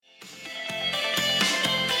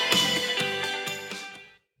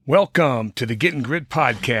Welcome to the Getting Grit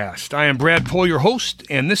podcast. I am Brad Pohl, your host,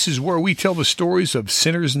 and this is where we tell the stories of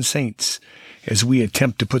sinners and saints as we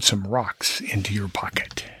attempt to put some rocks into your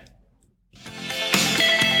pocket.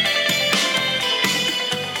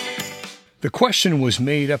 The question was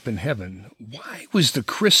made up in heaven, why was the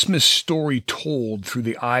Christmas story told through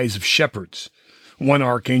the eyes of shepherds? One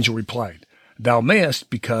archangel replied, "Thou mayest,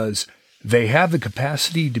 because they have the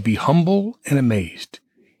capacity to be humble and amazed,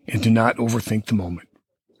 and do not overthink the moment."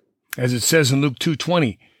 As it says in Luke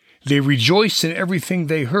 2:20, they rejoiced in everything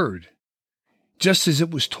they heard, just as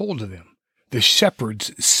it was told to them. The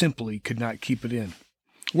shepherds simply could not keep it in.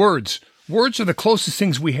 Words are the closest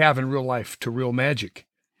things we have in real life to real magic.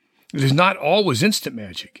 It is not always instant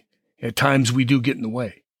magic. At times we do get in the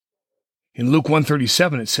way. In Luke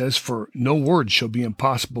 1:37 it says, "For no word shall be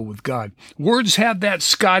impossible with God." Words have that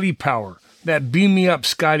Scotty power, that beam me up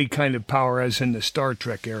Scotty kind of power as in the Star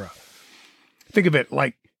Trek era. Think of it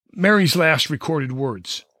like Mary's last recorded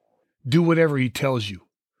words, "Do whatever he tells you,"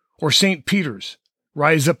 or St. Peter's,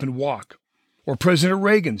 "Rise up and walk," or President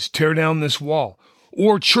Reagan's, "Tear down this wall,"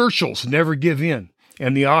 or Churchill's, "Never give in,"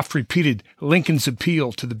 and the oft-repeated Lincoln's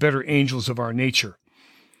appeal to the better angels of our nature.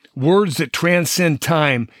 Words that transcend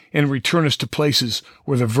time and return us to places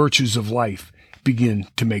where the virtues of life begin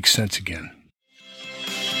to make sense again.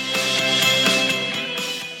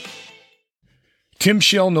 Tim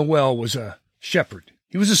Shell Noel was a shepherd.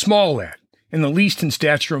 He was a small lad, and the least in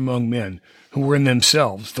stature among men, who were in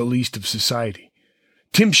themselves the least of society.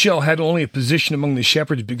 Tim Shell had only a position among the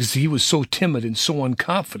shepherds because he was so timid and so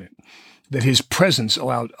unconfident that his presence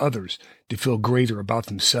allowed others to feel greater about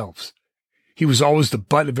themselves. He was always the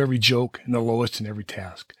butt of every joke and the lowest in every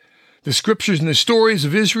task. The scriptures and the stories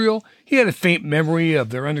of Israel, he had a faint memory of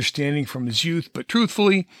their understanding from his youth, but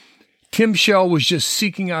truthfully, Tim Shell was just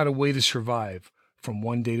seeking out a way to survive from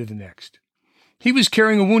one day to the next. He was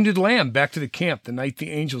carrying a wounded lamb back to the camp the night the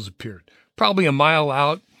angels appeared, probably a mile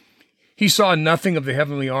out. He saw nothing of the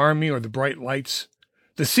heavenly army or the bright lights.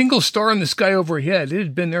 The single star in the sky overhead, it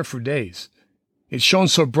had been there for days. It shone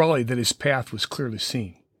so brightly that his path was clearly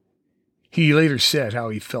seen. He later said how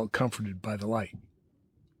he felt comforted by the light.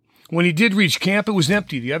 When he did reach camp, it was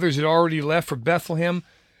empty. The others had already left for Bethlehem,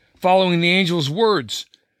 following the angel's words.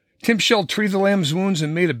 Tim Shell treated the lamb's wounds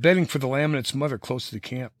and made a bedding for the lamb and its mother close to the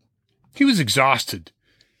camp. He was exhausted.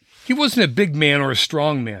 He wasn't a big man or a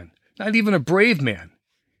strong man, not even a brave man.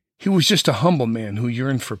 He was just a humble man who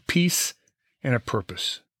yearned for peace and a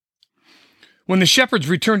purpose. When the shepherds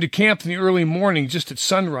returned to camp in the early morning, just at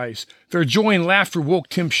sunrise, their joy and laughter woke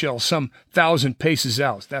Tim Shell some 1,000 paces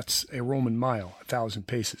out. That's a Roman mile, 1,000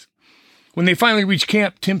 paces. When they finally reached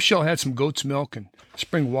camp, Tim Shell had some goat's milk and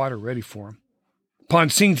spring water ready for him. Upon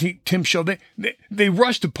seeing Tim Shell, they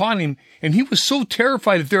rushed upon him, and he was so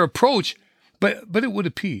terrified at their approach, but it would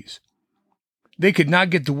appease. They could not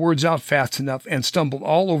get the words out fast enough and stumbled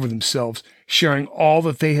all over themselves, sharing all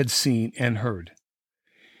that they had seen and heard.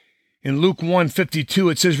 In Luke 1:52,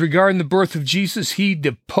 it says, regarding the birth of Jesus, he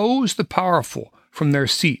deposed the powerful from their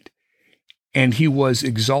seat, and he was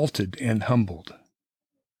exalted and humbled.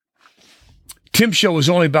 Tim Shell was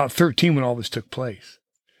only about 13 when all this took place,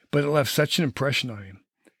 but it left such an impression on him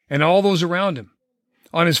and all those around him.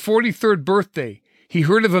 On his 43rd birthday, he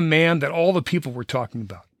heard of a man that all the people were talking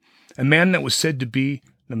about, a man that was said to be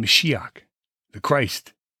the Mashiach, the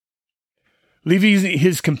Christ. Leaving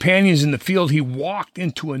his companions in the field, he walked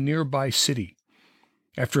into a nearby city.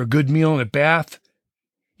 After a good meal and a bath,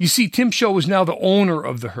 you see, Tim Shell was now the owner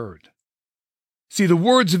of the herd. See, the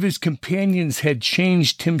words of his companions had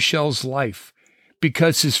changed Tim Shell's life,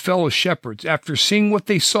 because his fellow shepherds, after seeing what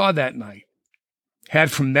they saw that night,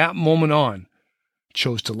 had from that moment on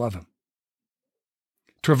chose to love him.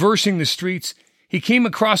 Traversing the streets, he came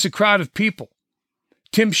across a crowd of people.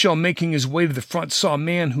 Tim Shell, making his way to the front, saw a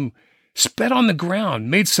man who spat on the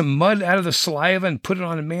ground, made some mud out of the saliva and put it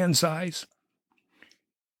on a man's eyes.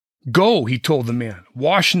 "Go," he told the man,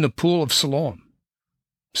 "wash in the pool of Siloam."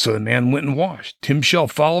 So the man went and washed. Tim Shell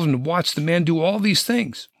followed and watched the man do all these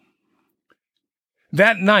things.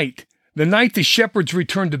 That night, the night the shepherds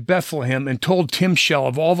returned to Bethlehem and told Tim Shell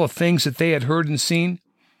of all the things that they had heard and seen,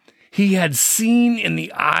 he had seen in the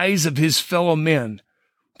eyes of his fellow men,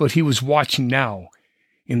 but he was watching now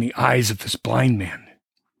in the eyes of this blind man.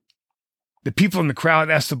 The people in the crowd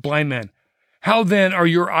asked the blind man, "How then are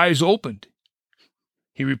your eyes opened?"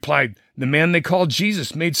 He replied, "The man they called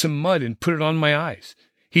Jesus made some mud and put it on my eyes.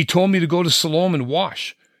 He told me to go to Siloam and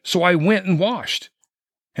wash, so I went and washed.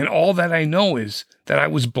 And all that I know is that I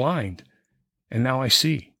was blind, and now I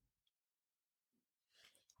see."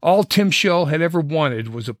 All Tim Shell had ever wanted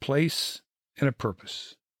was a place and a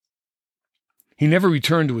purpose. He never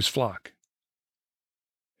returned to his flock.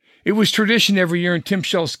 It was tradition every year in Tim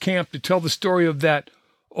Shell's camp to tell the story of that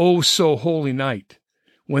oh-so-holy night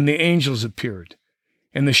when the angels appeared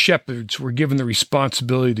and the shepherds were given the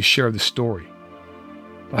responsibility to share the story.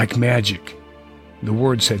 Like magic, the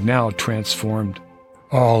words had now transformed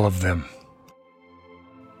all of them.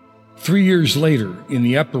 3 years later, in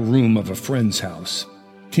the upper room of a friend's house,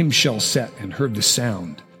 Tim Shell sat and heard the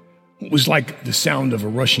sound. It was like the sound of a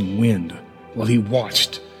rushing wind while he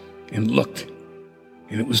watched and looked,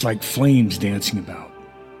 and it was like flames dancing about.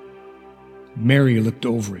 Mary looked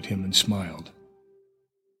over at him and smiled.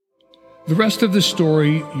 The rest of the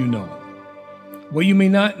story you know. What you may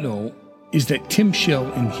not know is that Tim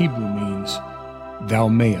Shell in Hebrew means, thou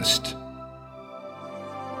mayest.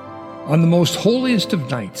 On the most holiest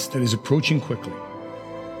of nights that is approaching quickly,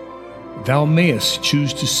 thou mayest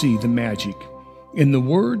choose to see the magic in the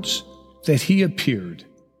words that he appeared,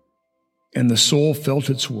 and the soul felt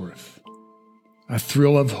its worth. A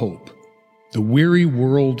thrill of hope, the weary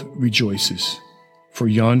world rejoices, for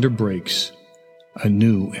yonder breaks a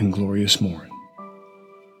new and glorious morn.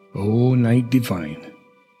 O night divine,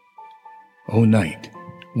 O night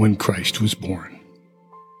when Christ was born.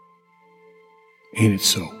 Ain't it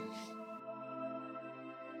so?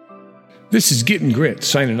 This is Getting Grit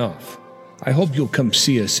signing off. I hope you'll come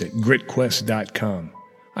see us at gritquest.com.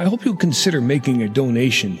 I hope you'll consider making a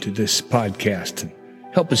donation to this podcast and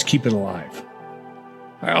help us keep it alive.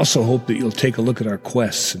 I also hope that you'll take a look at our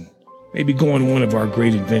quests and maybe go on one of our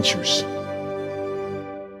great adventures.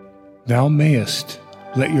 Thou mayest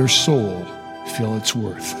let your soul feel its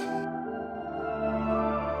worth.